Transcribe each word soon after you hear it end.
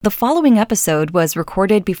The following episode was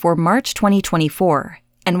recorded before March 2024,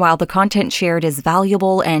 and while the content shared is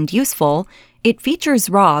valuable and useful, it features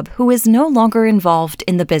Rob, who is no longer involved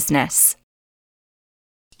in the business.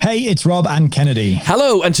 Hey, it's Rob and Kennedy.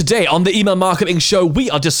 Hello, and today on the Email Marketing Show, we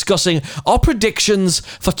are discussing our predictions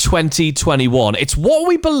for 2021. It's what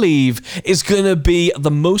we believe is going to be the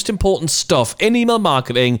most important stuff in email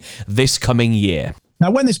marketing this coming year. Now,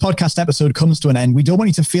 when this podcast episode comes to an end, we don't want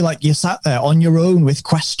you to feel like you sat there on your own with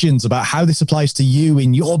questions about how this applies to you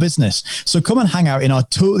in your business. So come and hang out in our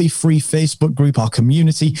totally free Facebook group, our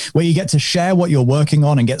community, where you get to share what you're working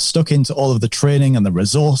on and get stuck into all of the training and the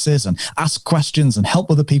resources and ask questions and help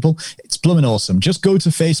other people. It's blooming awesome. Just go to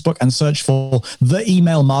Facebook and search for the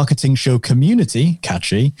Email Marketing Show Community,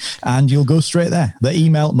 catchy, and you'll go straight there. The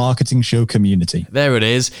Email Marketing Show Community. There it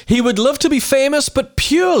is. He would love to be famous, but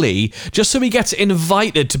purely just so he gets invited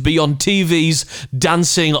to be on TV's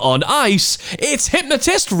Dancing on Ice. It's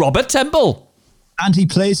hypnotist Robert Temple. And he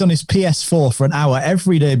plays on his PS4 for an hour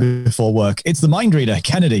every day before work. It's the mind reader,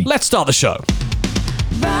 Kennedy. Let's start the show.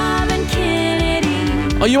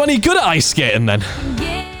 Are you any good at ice skating then?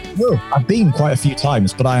 Well, I've been quite a few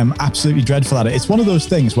times, but I am absolutely dreadful at it. It's one of those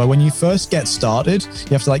things where when you first get started,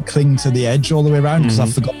 you have to cling to the edge all the way around because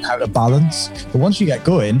I've forgotten how to balance. But once you get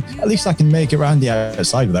going, at least I can make it around the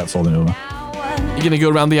outside without falling over. You're going to go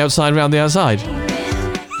around the outside? There's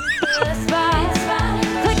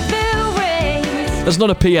not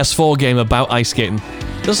a PS4 game about ice skating.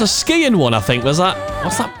 There's a skiing one, I think. There's that.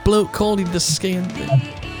 What's that bloke called? He does skiing thing.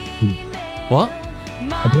 What?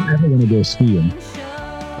 I don't ever want to go skiing.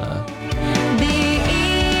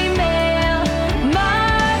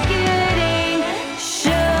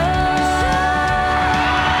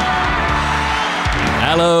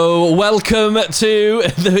 Hello, welcome to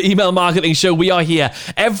the Email Marketing Show. We are here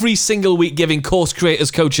every single week giving course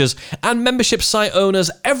creators, coaches, and membership site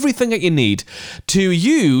owners everything that you need to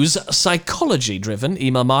use psychology-driven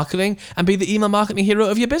email marketing and be the email marketing hero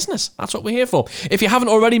of your business. That's what we're here for. If you haven't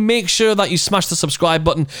already, make sure that you smash the subscribe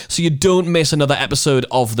button so you don't miss another episode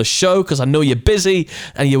of the show, because I know you're busy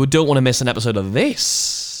and you don't want to miss an episode of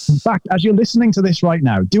this. In fact, as you're listening to this right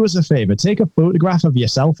now, do us a favor, take a photograph of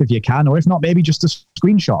yourself if you can, or if not, maybe just a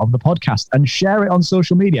screenshot of the podcast and share it on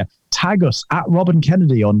social media. Tag us at Rob and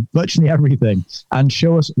Kennedy on virtually everything and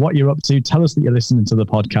show us what you're up to. Tell us that you're listening to the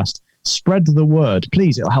podcast. Spread the word.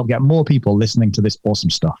 Please, it'll help get more people listening to this awesome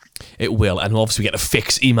stuff. It will, and obviously we get to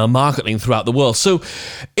fix email marketing throughout the world. So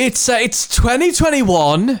it's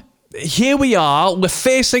 2021. Here we are, we're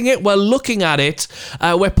facing it, we're looking at it,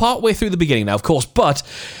 we're partway through the beginning now, of course, but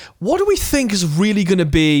what do we think is really going to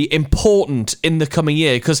be important in the coming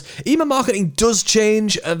year? Because email marketing does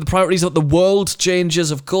change, the priorities of the world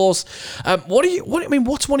changes, of course.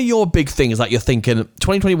 What's one of your big things that you're thinking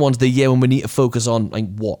 2021 is the year when we need to focus on,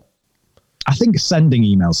 what? I think sending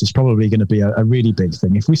emails is probably going to be a really big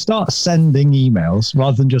thing. If we start sending emails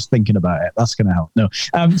rather than just thinking about it, that's going to help. No.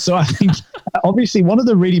 So I think obviously one of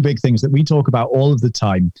the really big things that we talk about all of the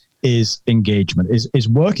time is engagement, is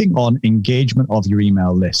working on engagement of your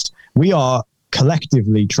email list. We are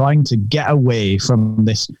collectively trying to get away from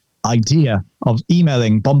this idea of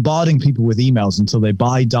bombarding people with emails until they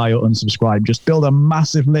buy, die, or unsubscribe. Just build a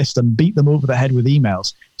massive list and beat them over the head with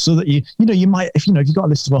emails so that you might, if you've got a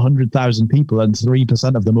list of 100,000 people and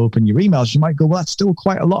 3% of them open your emails, you might go, well, that's still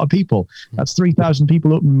quite a lot of people. That's 3,000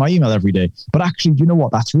 people opening my email every day. But actually, you know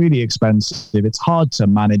what? That's really expensive. It's hard to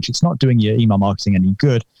manage. It's not doing your email marketing any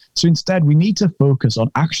good. So instead, we need to focus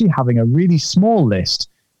on actually having a really small list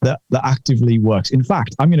that actively works. In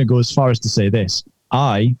fact, I'm going to go as far as to say this.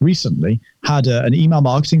 I recently had an email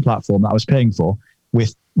marketing platform that I was paying for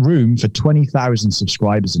with room for 20,000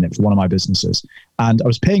 subscribers in it for one of my businesses. And I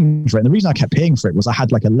was paying for it. And the reason I kept paying for it was I had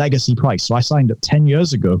a legacy price. So I signed up 10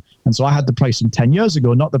 years ago. And so I had the price from 10 years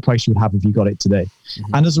ago, not the price you would have if you got it today.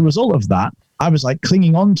 Mm-hmm. And as a result of that, I was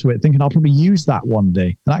clinging on to it, thinking I'll probably use that one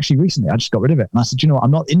day. And actually recently I just got rid of it. And I said, what?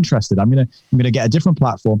 I'm not interested. I'm going to get a different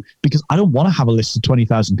platform because I don't want to have a list of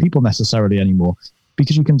 20,000 people necessarily anymore,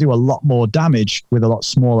 because you can do a lot more damage with a lot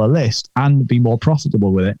smaller list and be more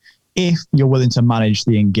profitable with it if you're willing to manage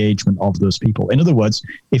the engagement of those people. In other words,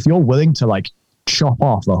 if you're willing to chop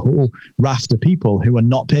off a whole raft of people who are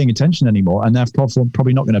not paying attention anymore and they're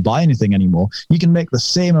probably not going to buy anything anymore, you can make the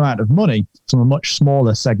same amount of money from a much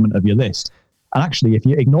smaller segment of your list. And actually, if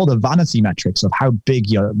you ignore the vanity metrics of how big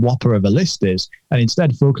your whopper of a list is, and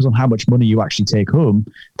instead focus on how much money you actually take home,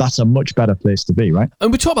 that's a much better place to be, right?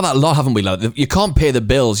 And we talked about that a lot, haven't we? Like, you can't pay the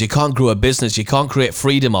bills, you can't grow a business, you can't create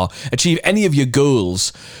freedom or achieve any of your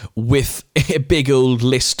goals with a big old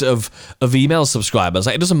list of email subscribers.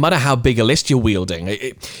 Like, it doesn't matter how big a list you're wielding.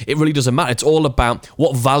 It really doesn't matter. It's all about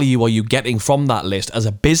what value are you getting from that list as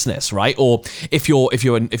a business, right? Or if you're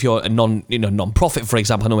a non-profit, for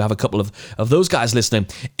example, I know we have a couple of those guys listening.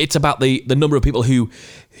 It's about the number of people who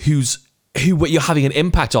you're having an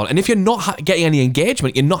impact on. And if you're not getting any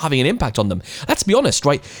engagement, you're not having an impact on them. Let's be honest,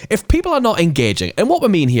 right? If people are not engaging, and what we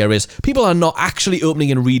mean here is people are not actually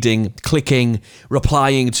opening and reading, clicking,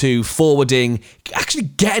 replying to, forwarding, actually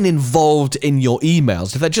getting involved in your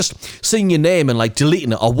emails. If they're just seeing your name and like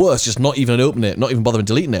deleting it, or worse, just not even opening it, not even bothering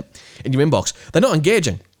deleting it in your inbox, they're not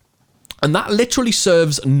engaging. And that literally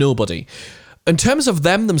serves nobody. In terms of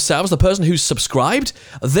them themselves, the person who's subscribed,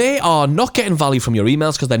 they are not getting value from your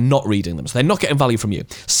emails because they're not reading them. So they're not getting value from you.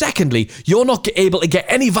 Secondly, you're not able to get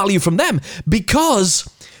any value from them because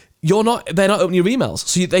they're not opening your emails.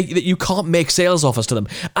 So you can't make sales offers to them.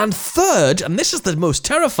 And third, and this is the most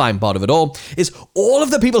terrifying part of it all, is all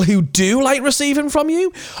of the people who do like receiving from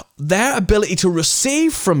you, their ability to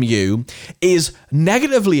receive from you is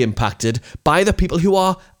negatively impacted by the people who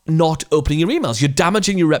are not opening your emails. You're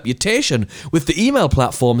damaging your reputation with the email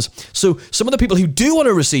platforms. So some of the people who do want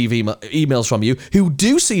to receive emails from you, who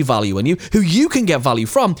do see value in you, who you can get value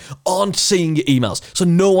from, aren't seeing your emails. So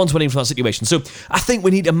no one's winning from that situation. So I think we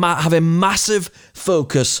need to have a massive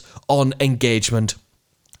focus on engagement.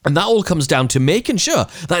 And that all comes down to making sure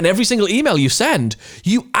that in every single email you send,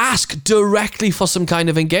 you ask directly for some kind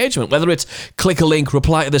of engagement, whether it's click a link,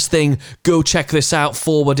 reply to this thing, go check this out,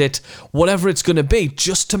 forward it, whatever it's going to be,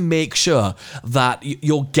 just to make sure that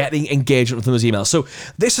you're getting engagement from those emails. So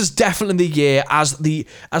this is definitely the year as the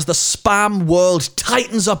spam world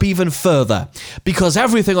tightens up even further, because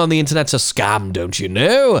everything on the internet's a scam, don't you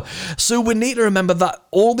know? So we need to remember that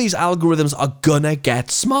all these algorithms are going to get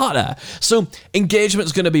smarter. So engagement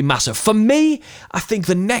is going to be massive. For me, I think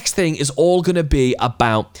the next thing is all going to be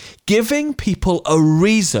about giving people a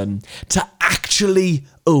reason to actually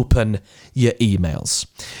open your emails.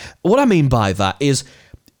 What I mean by that is,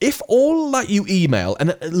 if all that you email,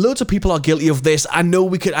 and loads of people are guilty of this, I know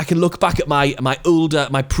I can look back at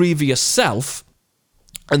my previous self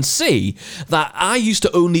and see that I used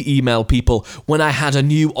to only email people when I had a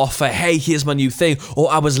new offer. Hey, here's my new thing. Or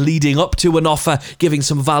I was leading up to an offer, giving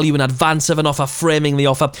some value in advance of an offer, framing the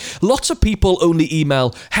offer. Lots of people only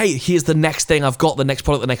email, hey, here's the next thing I've got, the next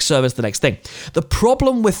product, the next service, the next thing. The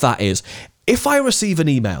problem with that is, if I receive an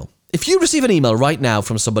email, if you receive an email right now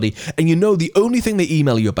from somebody and you know the only thing they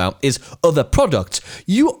email you about is other products,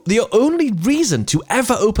 the only reason to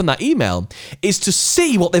ever open that email is to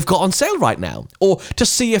see what they've got on sale right now, or to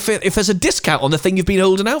see if there's a discount on the thing you've been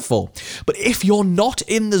holding out for. But if you're not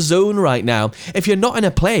in the zone right now, if you're not in a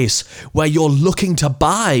place where you're looking to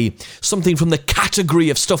buy something from the category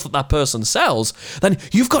of stuff that person sells, then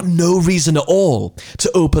you've got no reason at all to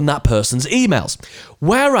open that person's emails.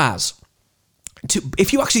 Whereas,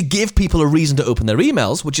 if you actually give people a reason to open their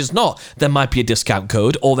emails, which is not there might be a discount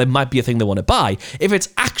code or there might be a thing they want to buy, if it's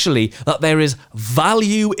actually that there is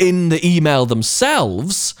value in the email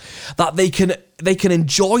themselves, that they can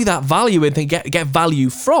enjoy that value and get value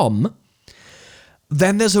from,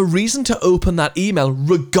 then there's a reason to open that email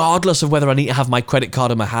regardless of whether I need to have my credit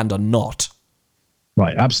card in my hand or not.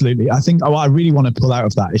 Right, absolutely. I think what I really want to pull out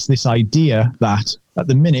of that is this idea that at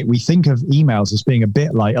the minute we think of emails as being a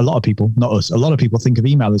bit like, a lot of people, not us, a lot of people think of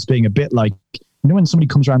email as being a bit like, you know, when somebody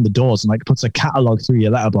comes around the doors and like puts a catalogue through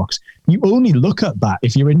your letterbox, you only look at that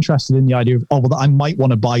if you're interested in the idea of, oh, well, I might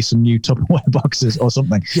want to buy some new Tupperware boxes or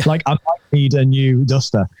something. Yeah. Like I might need a new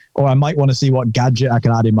duster, or I might want to see what gadget I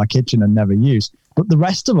can add in my kitchen and never use. But the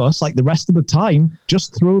rest of us, like the rest of the time,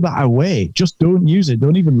 just throw that away. Just don't use it.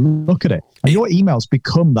 Don't even look at it. And your emails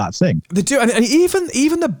become that thing. They do. And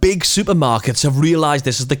even the big supermarkets have realised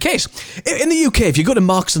this is the case. In the UK, if you go to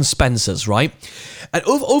Marks and Spencer's, right, and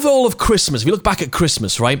over all of Christmas, if you look back at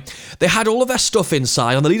Christmas, right, they had all of their stuff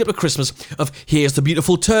inside on the lead up to Christmas of here's the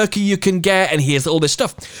beautiful turkey you can get and here's all this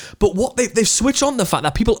stuff. But what they've switched on the fact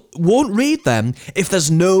that people won't read them if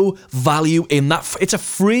there's no value in that. It's a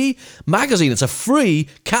free magazine. It's a free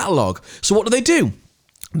catalogue. So what do?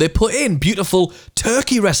 They put in beautiful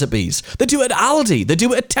turkey recipes. They do it at Aldi. They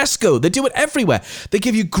do it at Tesco. They do it everywhere. They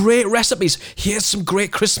give you great recipes. Here's some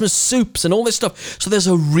great Christmas soups and all this stuff. So there's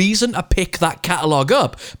a reason to pick that catalogue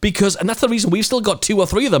up and that's the reason we've still got 2 or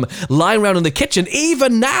 3 of them lying around in the kitchen,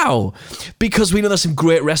 even now, because we know there's some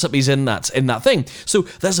great recipes in that thing. So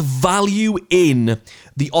there's value in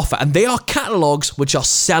the offer, and they are catalogues which are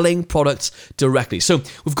selling products directly. So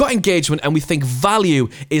we've got engagement, and we think value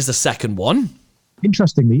is the second one.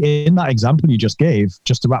 Interestingly, in that example you just gave,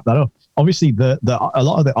 just to wrap that up, obviously a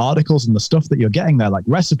lot of the articles and the stuff that you're getting there, like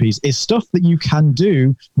recipes, is stuff that you can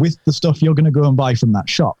do with the stuff you're going to go and buy from that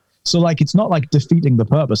shop. So like, it's not like defeating the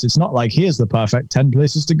purpose. It's not like, here's the perfect 10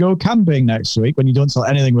 places to go camping next week when you don't sell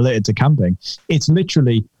anything related to camping. It's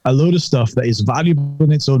literally a load of stuff that is valuable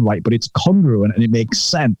in its own right, but it's congruent and it makes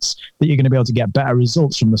sense that you're going to be able to get better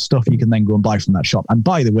results from the stuff you can then go and buy from that shop. And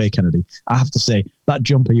by the way, Kennedy, I have to say that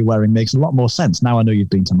jumper you're wearing makes a lot more sense. Now I know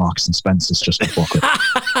you've been to Marks and Spencer's just before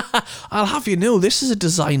Christmas. I'll have you know, this is a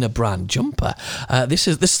designer brand jumper. This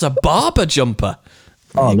is a Barbour jumper.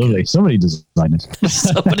 Oh, lovely. Somebody designed it.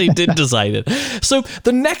 Somebody did design it. So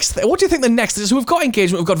the next, what do you think the next is? So we've got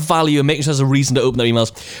engagement, we've got value, and making sure there's a reason to open their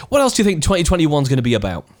emails. What else do you think 2021 is going to be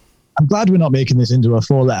about? I'm glad we're not making this into a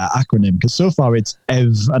 4-letter acronym, because so far it's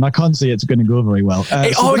EV, and I can't see it's going to go very well.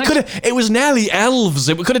 It was nearly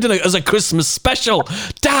elves. We could have done it as a Christmas special.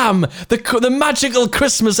 Damn, the magical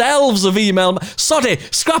Christmas elves of email. Sod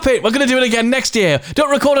it, scrap it. We're going to do it again next year.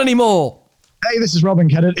 Don't record anymore. Hey, this is Robin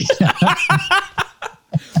Kennedy.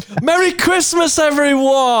 Merry Christmas,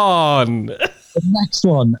 everyone! The next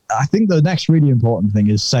one, I think the next really important thing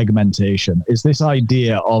is segmentation, is this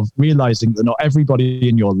idea of realizing that not everybody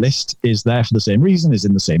in your list is there for the same reason, is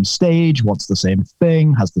in the same stage, wants the same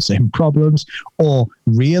thing, has the same problems, or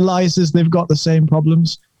realizes they've got the same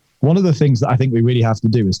problems. One of the things that I think we really have to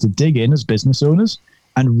do is to dig in as business owners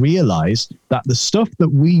and realize that the stuff that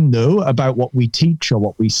we know about what we teach or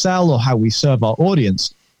what we sell or how we serve our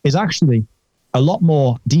audience is actually a lot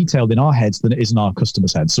more detailed in our heads than it is in our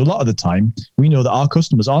customers' heads. So a lot of the time, we know that our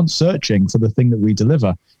customers aren't searching for the thing that we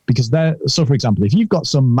deliver because so for example, if you've got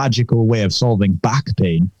some magical way of solving back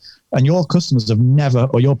pain and your customers have never,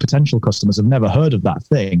 or your potential customers have never heard of that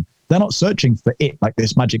thing, they're not searching for it, like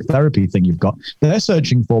this magic therapy thing you've got. They're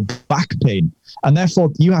searching for back pain. And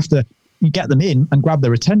therefore you have to get them in and grab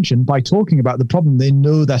their attention by talking about the problem they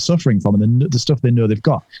know they're suffering from and the stuff they know they've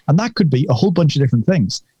got. And that could be a whole bunch of different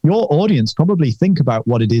things. Your audience probably think about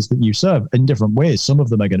what it is that you serve in different ways. Some of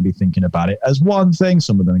them are going to be thinking about it as one thing.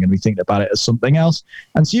 Some of them are going to be thinking about it as something else.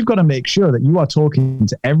 And so you've got to make sure that you are talking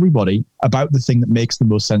to everybody about the thing that makes the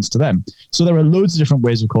most sense to them. So there are loads of different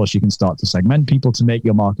ways, of course, you can start to segment people to make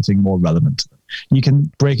your marketing more relevant to them. You can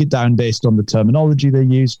break it down based on the terminology they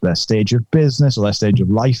use, their stage of business or their stage of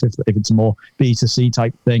life, if it's a more B2C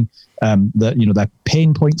type thing, their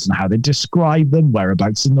pain points and how they describe them,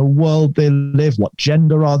 whereabouts in the world they live, what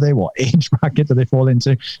gender are they, what age bracket do they fall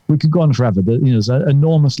into. We could go on forever. There's an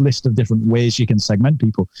enormous list of different ways you can segment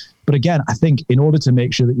people. But again, I think in order to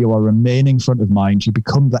make sure that you are remaining front of mind, you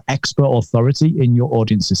become the expert authority in your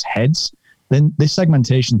audience's heads, then this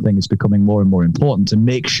segmentation thing is becoming more and more important to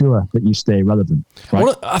make sure that you stay relevant.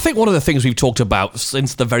 Right? I think one of the things we've talked about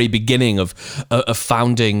since the very beginning of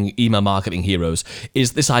founding Email Marketing Heroes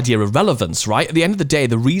is this idea of relevance, right? At the end of the day,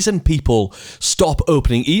 the reason people stop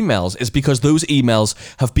opening emails is because those emails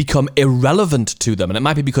have become irrelevant to them. And it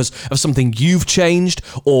might be because of something you've changed,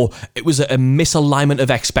 or it was a misalignment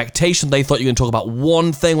of expectation. They thought you were going to talk about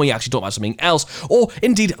one thing when you actually talk about something else, or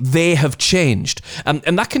indeed they have changed.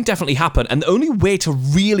 And that can definitely happen. And the only way to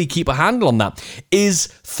really keep a handle on that is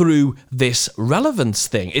through this relevance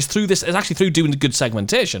thing. It's actually through doing good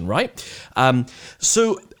segmentation, right?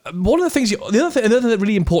 So one of the things, another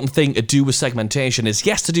really important thing to do with segmentation is,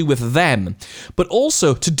 yes, to do with them, but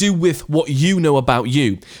also to do with what you know about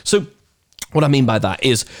you. So what I mean by that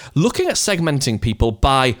is looking at segmenting people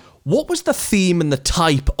by what was the theme and the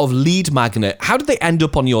type of lead magnet? How did they end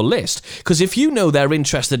up on your list? Because if you know they're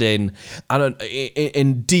interested in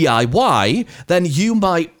DIY, then you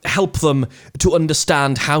might help them to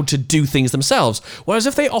understand how to do things themselves. Whereas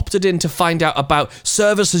if they opted in to find out about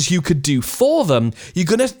services you could do for them, you're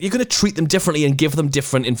gonna treat them differently and give them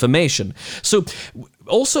different information. So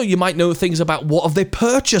Also, you might know things about what have they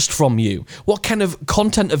purchased from you? What kind of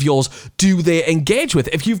content of yours do they engage with?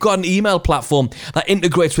 If you've got an email platform that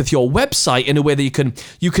integrates with your website in a way that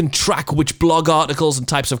you can track which blog articles and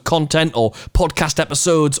types of content or podcast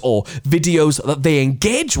episodes or videos that they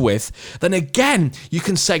engage with, then again, you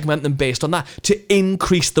can segment them based on that to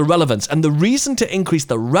increase the relevance. And the reason to increase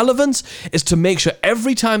the relevance is to make sure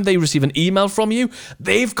every time they receive an email from you,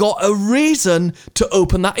 they've got a reason to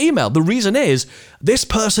open that email. The reason is, this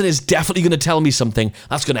person is definitely going to tell me something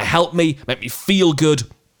that's going to help me, make me feel good,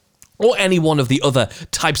 or any one of the other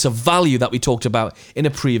types of value that we talked about in a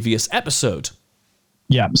previous episode.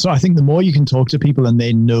 Yeah, so I think the more you can talk to people and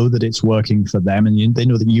they know that it's working for them and they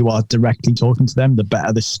know that you are directly talking to them, the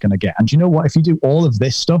better this is going to get. And you know what? If you do all of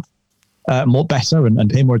this stuff more better and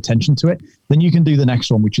pay more attention to it, then you can do the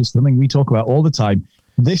next one, which is something we talk about all the time.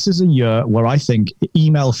 This is a year where I think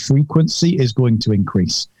email frequency is going to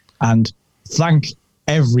increase. And thank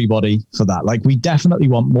everybody for that. Like, we definitely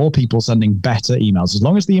want more people sending better emails. As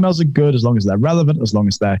long as the emails are good, as long as they're relevant, as long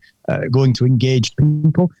as they're going to engage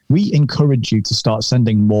people, we encourage you to start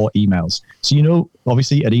sending more emails. So,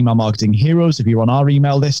 obviously at Email Marketing Heroes, if you're on our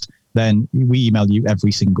email list, then we email you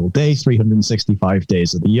every single day, 365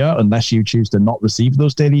 days of the year, unless you choose to not receive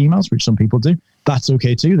those daily emails, which some people do. That's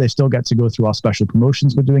okay too. They still get to go through our special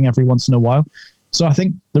promotions we're doing every once in a while. So I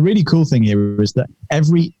think the really cool thing here is that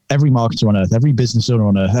every marketer on earth, every business owner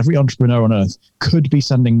on earth, every entrepreneur on earth could be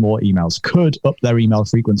sending more emails, could up their email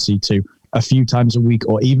frequency to a few times a week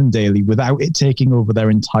or even daily without it taking over their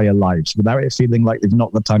entire lives, without it feeling like they've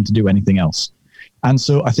not got time to do anything else. And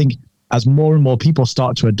so I think as more and more people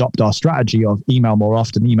start to adopt our strategy of email more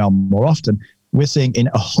often, we're seeing in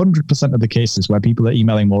 100% of the cases where people are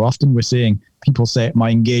emailing more often, we're seeing people say, my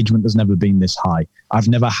engagement has never been this high. I've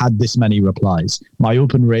never had this many replies. My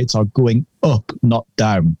open rates are going up, not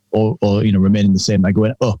down, or remaining the same. They're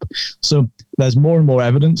going up. So there's more and more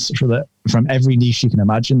evidence from every niche you can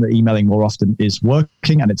imagine that emailing more often is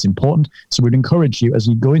working and it's important. So we'd encourage you, as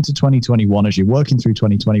you go into 2021, as you're working through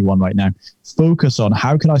 2021 right now, focus on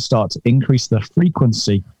how can I start to increase the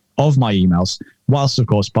frequency of my emails, whilst of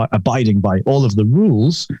course by abiding by all of the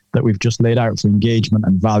rules that we've just laid out for engagement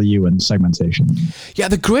and value and segmentation. Yeah,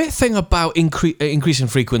 the great thing about increasing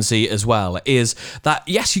frequency as well is that,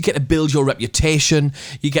 yes, you get to build your reputation,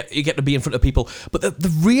 you get to be in front of people, but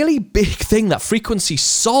the really big thing that frequency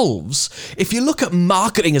solves, if you look at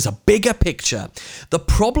marketing as a bigger picture, the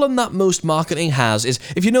problem that most marketing has is,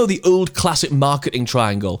 if you know the old classic marketing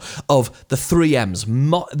triangle of the 3 M's,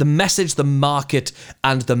 the message, the market,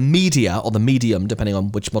 and the media, or the medium, depending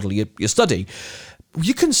on which model you study,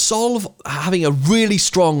 you can solve having a really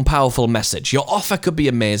strong, powerful message. Your offer could be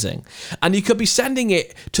amazing, and you could be sending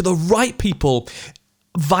it to the right people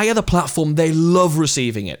via the platform. They love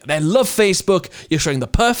receiving it. They love Facebook. You're showing the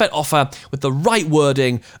perfect offer with the right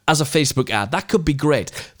wording as a Facebook ad. That could be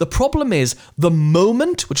great. The problem is the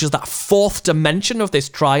moment, which is that fourth dimension of this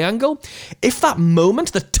triangle. If that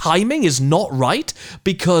moment, the timing is not right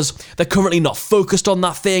because they're currently not focused on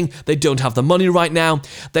that thing, they don't have the money right now,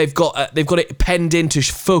 they've got it penned in to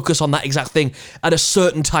focus on that exact thing at a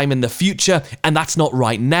certain time in the future, and that's not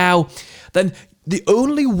right now, then the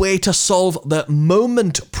only way to solve the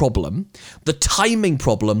moment problem, the timing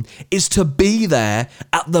problem, is to be there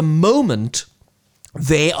at the moment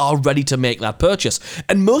they are ready to make that purchase.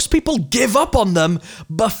 And most people give up on them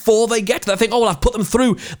before they get there. They think, oh, well, I've put them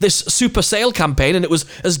through this super sale campaign and it was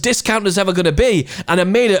as discounted as ever going to be, and I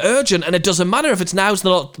made it urgent, and it doesn't matter if it's now's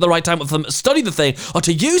not the right time for them to study the thing or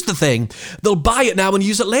to use the thing. They'll buy it now and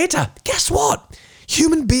use it later. Guess what?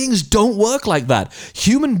 Human beings don't work like that.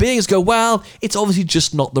 Human beings go, well, it's obviously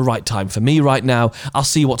just not the right time for me right now. I'll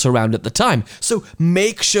see what's around at the time. So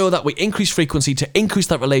make sure that we increase frequency to increase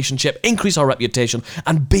that relationship, increase our reputation,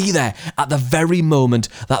 and be there at the very moment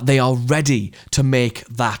that they are ready to make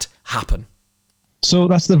that happen. So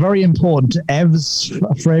that's the very important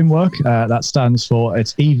EVS framework. That stands for,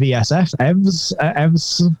 it's EVSF,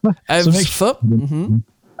 EVS. EVS.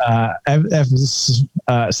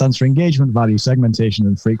 EVS stands for engagement, value, segmentation,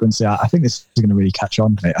 and frequency. I think this is going to really catch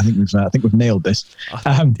on. I think we've nailed this.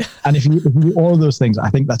 And if you do all of those things, I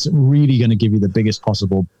think that's really going to give you the biggest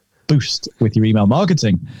possible boost with your email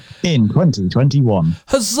marketing in 2021.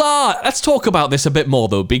 Huzzah! Let's talk about this a bit more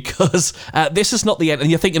though, because this is not the end. And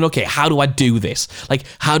you're thinking, okay, how do I do this? Like,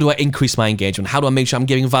 how do I increase my engagement? How do I make sure I'm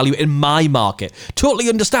giving value in my market? Totally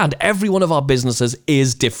understand. Every one of our businesses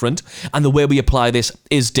is different, and the way we apply this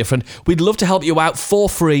is different. We'd love to help you out for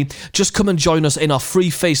free. Just come and join us in our free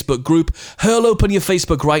Facebook group. Hurl open your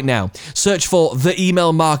Facebook right now. Search for The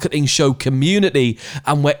Email Marketing Show Community,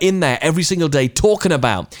 and we're in there every single day talking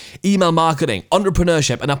about email marketing,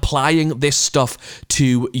 entrepreneurship, and applying this stuff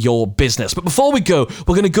to your business. But before we go,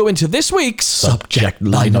 we're going to go into this week's Subject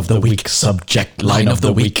line of the week. Subject line of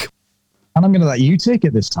the week. And I'm going to let you take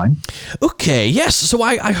it this time. Okay, yes. So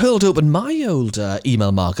I hurled open my old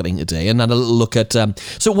email marketing today and had a little look at.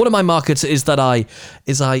 So one of my markets is that I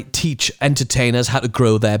teach entertainers how to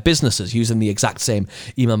grow their businesses using the exact same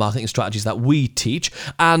email marketing strategies that we teach.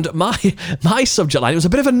 And my subject line, it was a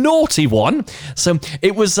bit of a naughty one. So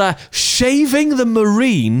it was shaving the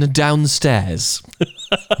marine downstairs.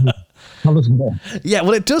 Tell us more. Yeah,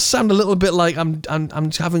 well, it does sound a little bit like I'm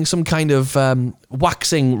having some kind of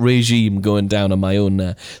waxing regime going down on my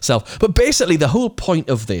own self. But basically, the whole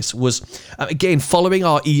point of this was, again, following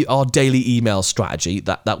our daily email strategy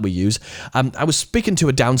that we use. I was speaking to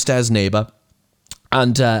a downstairs neighbour.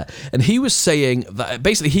 And he was saying that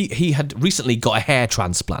basically he had recently got a hair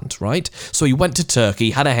transplant, right? So he went to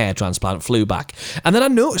Turkey, had a hair transplant, flew back. And then I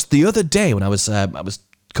noticed the other day when I was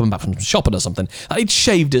coming back from shopping or something, that he'd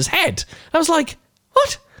shaved his head. I was like,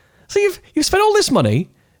 what? So you've spent all this money,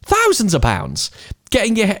 thousands of pounds,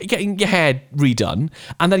 getting your hair redone,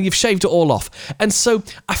 and then you've shaved it all off. And so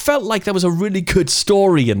I felt like there was a really good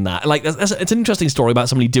story in that. Like, it's an interesting story about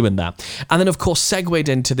somebody doing that. And then, of course, segued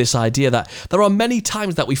into this idea that there are many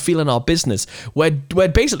times that we feel in our business where we're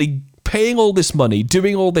basically paying all this money,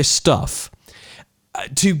 doing all this stuff,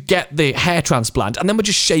 to get the hair transplant, and then we're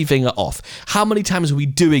just shaving it off. How many times are we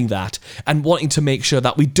doing that and wanting to make sure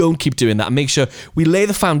that we don't keep doing that and make sure we lay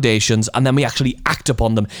the foundations and then we actually act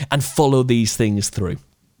upon them and follow these things through?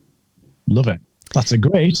 Love it. That's a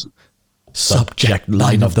great Subject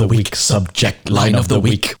line of the week. Subject line of the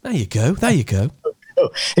week. There you go. There you go.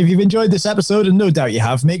 If you've enjoyed this episode, and no doubt you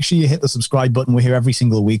have, make sure you hit the subscribe button. We're here every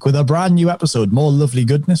single week with a brand new episode. More lovely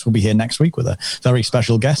goodness. We'll be here next week with a very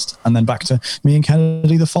special guest, and then back to me and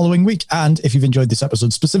Kennedy the following week. And if you've enjoyed this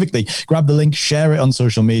episode specifically, grab the link, share it on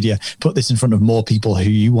social media, put this in front of more people who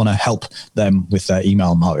you want to help them with their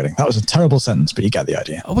email marketing. That was a terrible sentence, but you get the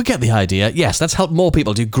idea. Oh, we get the idea. Yes, let's help more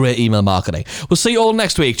people do great email marketing. We'll see you all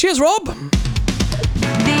next week. Cheers, Rob. The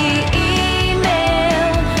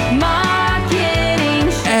email marketing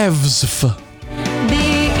EVSF.